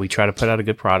 We try to put out a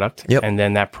good product, and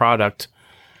then that product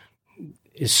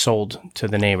is sold to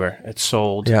the neighbor. It's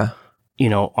sold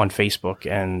on Facebook,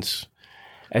 and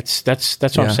that's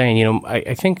what I'm saying.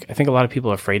 I think a lot of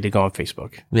people are afraid to go on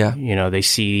Facebook. Yeah. They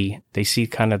see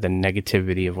kind of the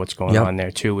negativity of what's going on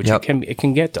there too, which it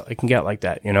can get like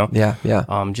that, Yeah.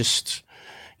 Yeah. Just,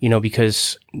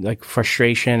 because like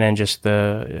frustration and just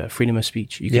the freedom of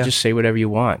speech, you can just say whatever you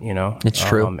want, It's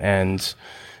true. And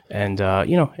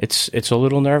it's a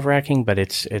little nerve wracking, but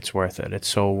it's worth it. It's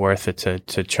so worth it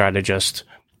to try to just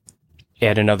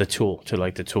add another tool to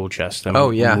like the tool chest and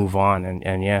move on.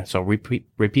 And so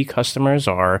repeat customers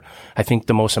are, I think,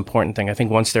 the most important thing. I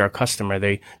think once they're a customer,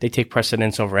 they take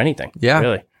precedence over anything. Yeah.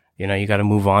 Really. You got to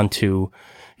move on to,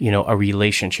 a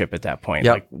relationship at that point.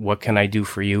 Yep. Like, what can I do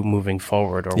for you moving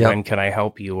forward? Or when can I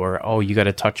help you? Or, oh, you got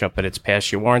a touch up, but it's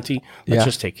past your warranty. Let's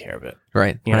just take care of it.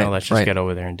 Right. Let's just get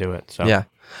over there and do it. So yeah.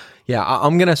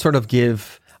 I'm going to sort of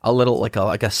give a little like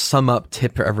a sum up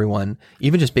tip for everyone,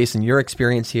 even just based on your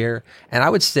experience here. And I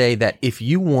would say that if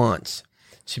you want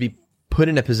to be put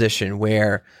in a position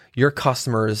where your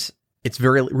customers, it's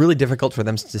really difficult for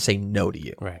them to say no to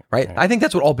you, right? I think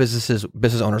that's what all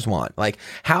business owners want. Like,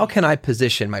 how can I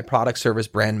position my product, service,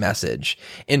 brand message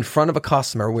in front of a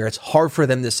customer where it's hard for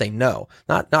them to say no?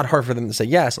 Not hard for them to say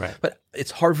yes, but it's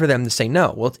hard for them to say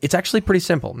no. Well, it's actually pretty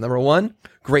simple. Number one,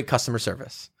 great customer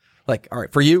service. Like, all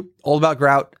right, for you, all about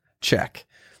grout, check.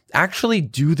 Actually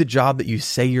do the job that you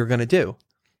say you're going to do,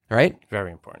 right?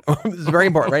 Very important. It's very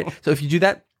important, right? So if you do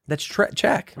that, that's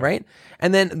check, right?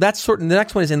 And then that's the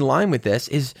next one is in line with this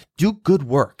is do good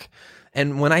work.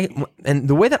 And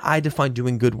the way that I define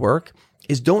doing good work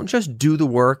is don't just do the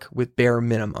work with bare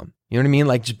minimum. You know what I mean?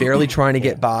 Like just barely trying to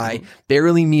get by,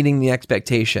 barely meeting the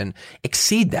expectation.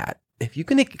 Exceed that. If you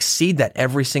can exceed that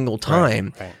every single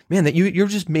time, man, that you've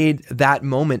just made that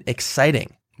moment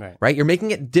exciting. Right. You're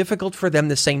making it difficult for them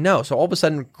to say no. So all of a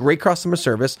sudden, great customer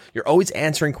service. You're always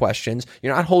answering questions.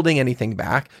 You're not holding anything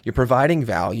back. You're providing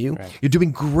value. You're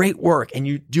doing great work, and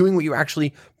you're doing what you're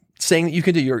actually saying that you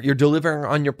can do. You're delivering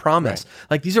on your promise.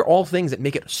 Like these are all things that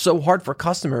make it so hard for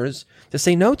customers to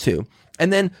say no to.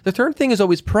 And then the third thing is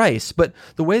always price. But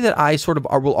the way that I sort of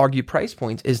will argue price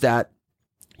points is that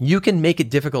you can make it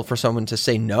difficult for someone to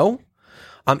say no.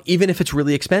 Even if it's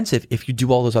really expensive, if you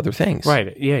do all those other things.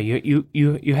 Right. Yeah.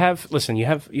 You have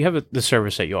the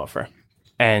service that you offer,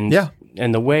 and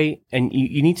the way, and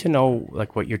you need to know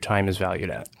like what your time is valued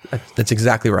at. That's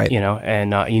exactly right.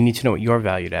 And you need to know what you're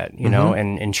valued at,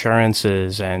 and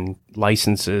insurances and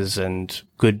licenses and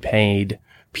good paid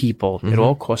people, it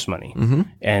all costs money.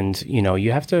 And,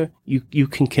 you have to, you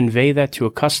can convey that to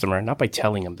a customer, not by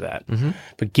telling them that,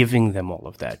 but giving them all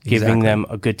of that, giving them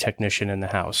a good technician in the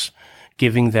house,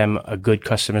 giving them a good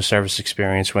customer service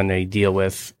experience when they deal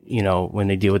with,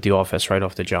 the office right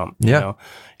off the jump,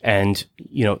 and,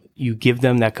 you give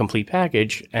them that complete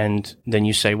package and then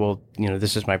you say, well,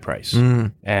 this is my price.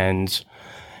 And,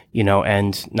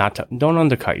 and don't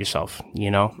undercut yourself,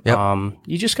 you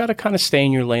just got to kind of stay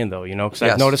in your lane though, because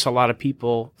I've noticed a lot of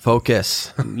people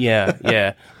focus.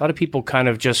 A lot of people kind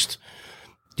of just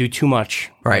do too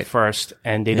much at first,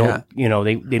 and they don't,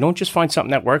 they don't just find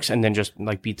something that works and then just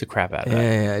like beat the crap out of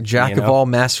it. Jack of all,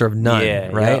 master of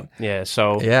none, right?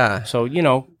 So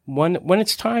when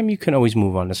it's time, you can always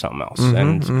move on to something else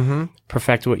and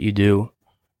perfect what you do,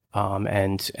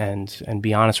 and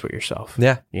be honest with yourself.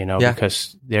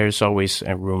 Because there's always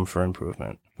a room for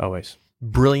improvement. Always.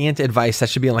 Brilliant advice. That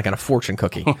should be like on a fortune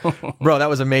cookie. Bro, that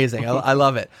was amazing. I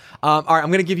love it. All right,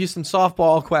 I'm going to give you some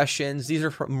softball questions. These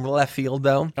are from left field,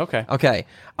 though. Okay.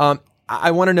 I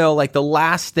want to know, like, the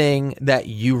last thing that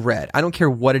you read. I don't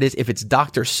care what it is. If it's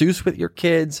Dr. Seuss with your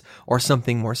kids or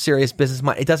something more serious, business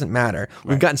mind, it doesn't matter.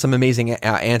 We've gotten some amazing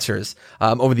answers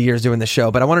over the years doing the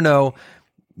show, but I want to know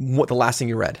what the last thing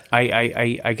you read.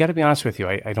 I got to be honest with you.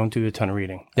 I don't do a ton of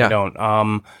reading. I don't.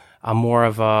 I'm more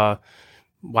of a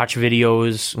watch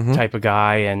videos type of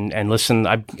guy and listen.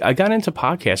 I got into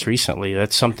podcasts recently.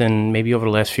 That's something maybe over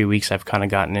the last few weeks I've kind of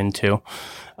gotten into.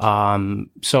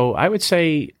 So I would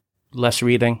say less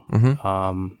reading.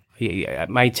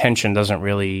 My attention doesn't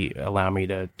really allow me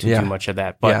to do much of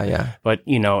that. But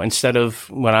instead of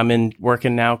when I'm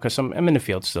working now, because I'm in the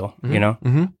field still,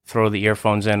 throw the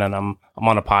earphones in and I'm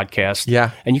on a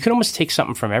podcast. And you can almost take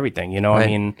something from everything. I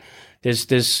mean, there's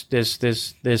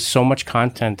so much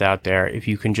content out there. If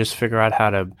you can just figure out how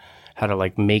to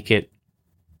like make it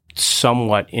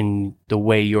somewhat in the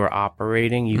way you're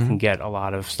operating, you can get a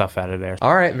lot of stuff out of there.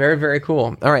 All right. Very, very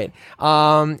cool. All right.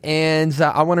 And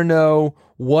I want to know,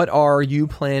 what are you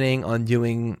planning on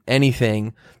doing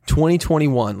anything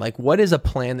 2021? Like, what is a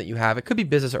plan that you have? It could be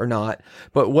business or not,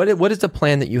 but what is the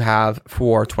plan that you have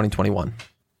for 2021?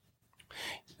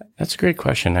 That's a great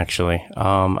question, actually.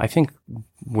 I think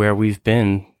where we've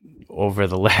been over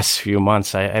the last few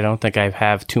months, I don't think I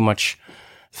have too much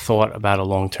thought about a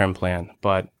long-term plan,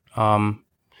 but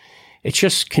it's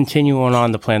just continuing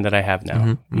on the plan that I have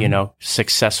now, you know,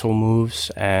 successful moves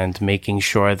and making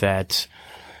sure that,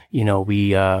 you know,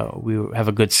 we have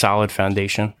a good solid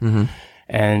foundation.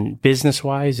 And business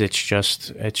wise, it's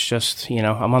just, you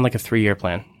know, I'm on like a 3-year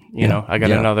plan. You know, I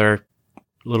got another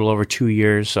little over 2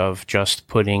 years of just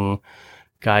putting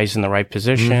guys in the right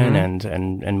position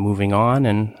and moving on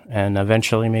and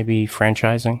eventually maybe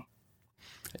franchising.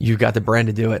 You've got the brand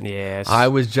to do it. Yes. I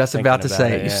was just about to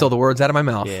say it. You stole the words out of my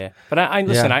mouth. Yeah. But I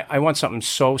listen, I want something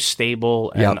so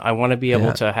stable and I want to be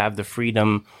able to have the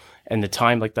freedom and the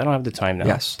time. Like, I don't have the time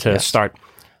now to start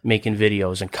making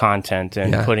videos and content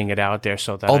and putting it out there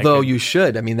so that although you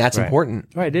should. I mean, that's important.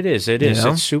 Right. It is. It is.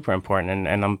 It's super important.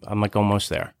 And I'm like almost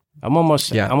there. I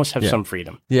almost have some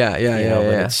freedom. But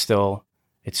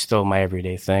it's still my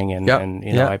everyday thing. And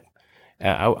you know,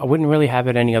 I wouldn't really have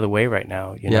it any other way right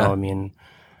now. You know, I mean,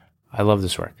 I love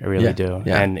this work. I really do.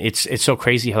 Yeah. And it's so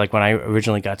crazy how, like, when I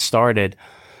originally got started,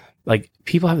 like,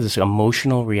 people have this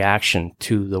emotional reaction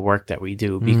to the work that we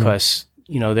do because,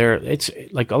 you know, it's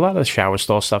like a lot of the shower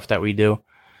stall stuff that we do,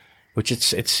 which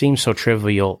it seems so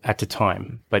trivial at the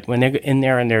time, but when they're in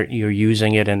there and you're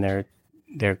using it and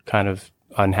they're kind of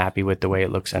unhappy with the way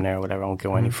it looks in there or whatever. I won't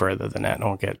go any further than that. I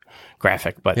won't get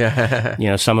graphic, but you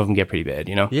know, some of them get pretty bad,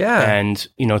 you know? And,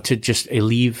 you know, to just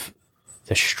relieve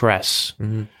the stress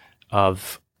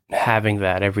of having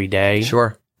that every day,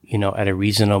 you know, at a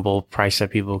reasonable price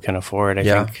that people can afford.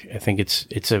 I think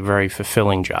it's a very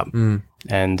fulfilling job.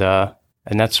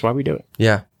 And that's why we do it.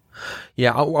 Yeah.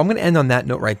 I'm going to end on that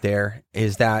note right there,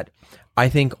 is that I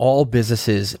think all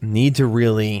businesses need to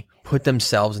really put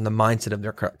themselves in the mindset of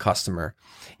their customer.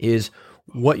 Is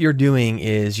what you're doing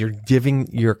is you're giving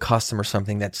your customer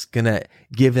something that's going to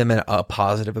give them a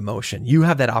positive emotion. You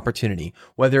have that opportunity,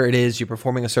 whether it is you're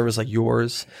performing a service like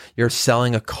yours, you're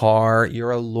selling a car, you're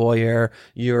a lawyer,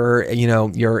 you're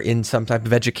in some type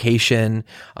of education,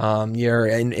 you're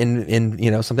in you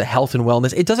know, something health and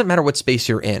wellness. It doesn't matter what space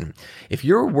you're in. If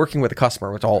you're working with a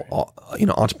customer, which all you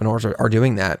know, entrepreneurs are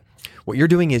doing that, what you're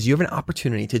doing is you have an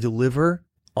opportunity to deliver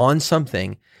on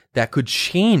something that could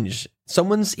change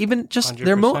someone's even just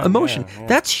their emotion.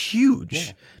 That's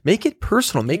huge. Make it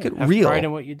personal. Make it real. Have pride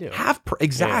in what you do.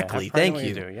 Exactly. Have Thank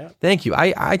you. Thank you.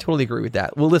 I totally agree with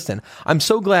that. Well, listen, I'm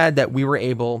so glad that we were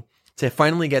able to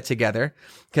finally get together,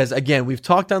 because again, we've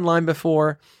talked online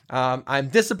before. I'm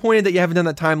disappointed that you haven't done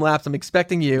that time lapse. I'm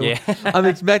expecting you. I'm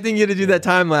expecting you to do that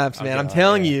time lapse, man. I'm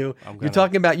telling you, you're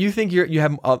talking about, you think you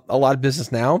have a lot of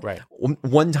business now. Right.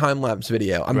 One time lapse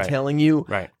video. I'm telling you,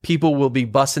 people will be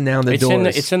busting down the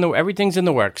doors. Everything's in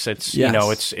the works. It's you know,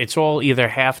 it's all either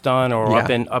half done or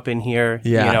up in here.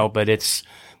 You know, but it's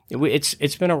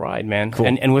been a ride, man. Cool.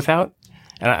 And without.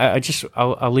 And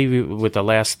I'll leave you with the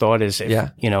last thought is,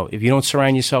 you know, if you don't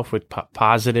surround yourself with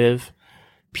positive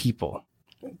people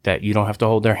that you don't have to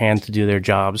hold their hand to do their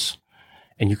jobs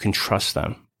and you can trust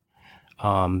them.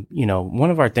 You know, one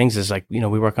of our things is, like, you know,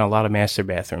 we work on a lot of master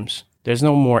bathrooms. There's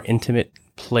no more intimate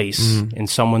place in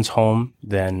someone's home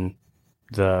than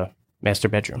the master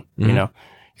bedroom. You know,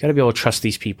 you got to be able to trust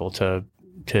these people to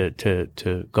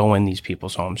go in these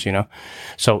people's homes, you know?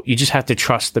 So you just have to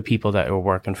trust the people that are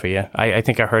working for you. I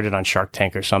think I heard it on Shark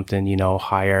Tank or something, you know,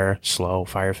 hire slow,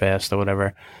 fire fast or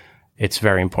whatever. It's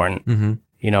very important.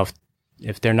 You know,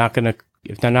 if they're not going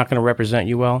to represent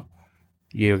you well,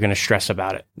 you're going to stress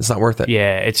about it. It's not worth it.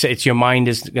 Yeah. It's your mind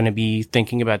is going to be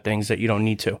thinking about things that you don't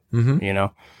need to, you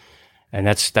know? And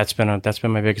that's been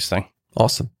my biggest thing.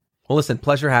 Awesome. Well, listen,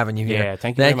 pleasure having you here. Yeah,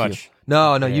 thank you very much.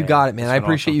 No, you got it, man. I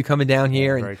appreciate you coming down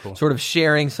here and sort of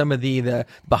sharing some of the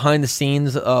behind the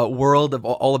scenes world of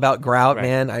All About Grout,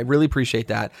 man. I really appreciate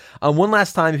that. One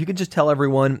last time, if you could just tell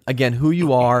everyone again who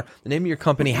you are, the name of your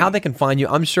company, how they can find you.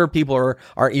 I'm sure people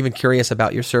are even curious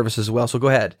about your service as well. So go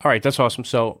ahead. All right, that's awesome.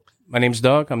 So my name's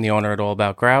Doug. I'm the owner at All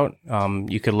About Grout.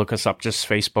 You could look us up, just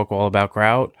Facebook, All About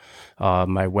Grout.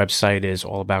 My website is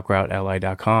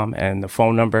allaboutgroutli.com, and the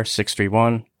phone number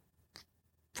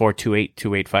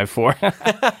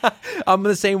 631-428-2854. I'm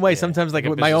the same way. Sometimes, like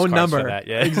with my own number.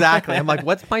 Exactly. I'm like,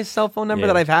 what's my cell phone number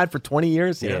that I've had for 20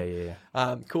 years? Yeah.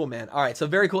 Cool, man. All right. So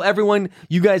very cool. Everyone,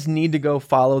 you guys need to go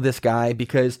follow this guy,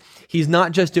 because he's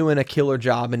not just doing a killer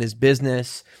job in his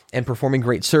business and performing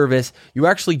great service. You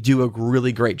actually do a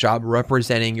really great job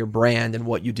representing your brand and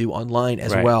what you do online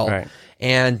as well. Right.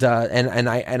 And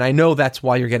I know that's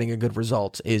why you're getting a good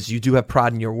result, is you do have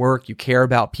pride in your work. You care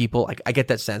about people. I get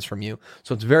that sense from you.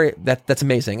 So it's that's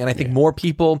amazing. And I think more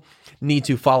people need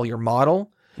to follow your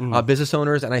model, business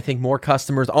owners, and I think more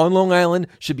customers on Long Island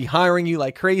should be hiring you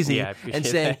like crazy and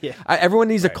saying, everyone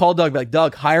needs to call Doug, be like,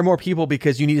 Doug, hire more people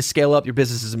because you need to scale up. Your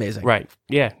business is amazing. Right.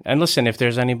 Yeah. And listen, if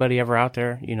there's anybody ever out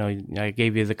there, I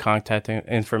gave you the contact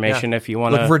information if you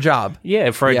want to look for a job.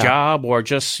 Yeah, for a job, or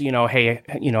just, hey,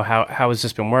 how has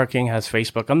this been working? How's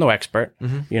Facebook? I'm no expert,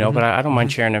 but I don't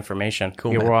mind sharing information.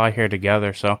 Cool, we're all here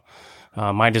together, so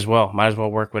might as well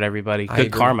work with everybody.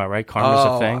 Good karma, right? Karma's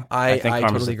a thing. I think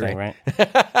karma's totally a thing, right?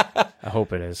 I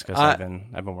hope it is, because I've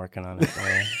been working on it.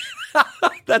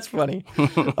 That's funny.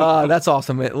 That's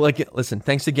awesome. Listen,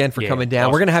 thanks again for coming down.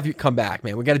 Awesome. We're going to have you come back,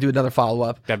 man. We got to do another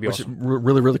follow-up. That'd be which awesome. Is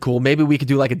really, really cool. Maybe we could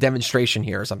do like a demonstration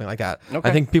here or something like that. Okay.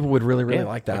 I think people would really, really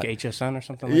like that. Like HSN or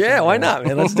something like that. Yeah, why not,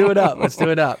 man? Let's do it up. It's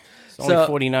only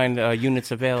 49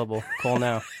 units available. Call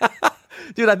now.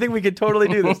 Dude, I think we could totally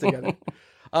do this together.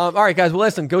 All right, guys. Well,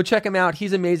 listen, go check him out.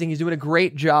 He's amazing. He's doing a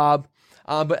great job.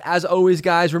 But as always,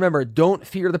 guys, remember, don't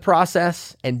fear the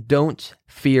process and don't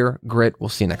fear grit. We'll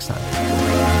see you next time.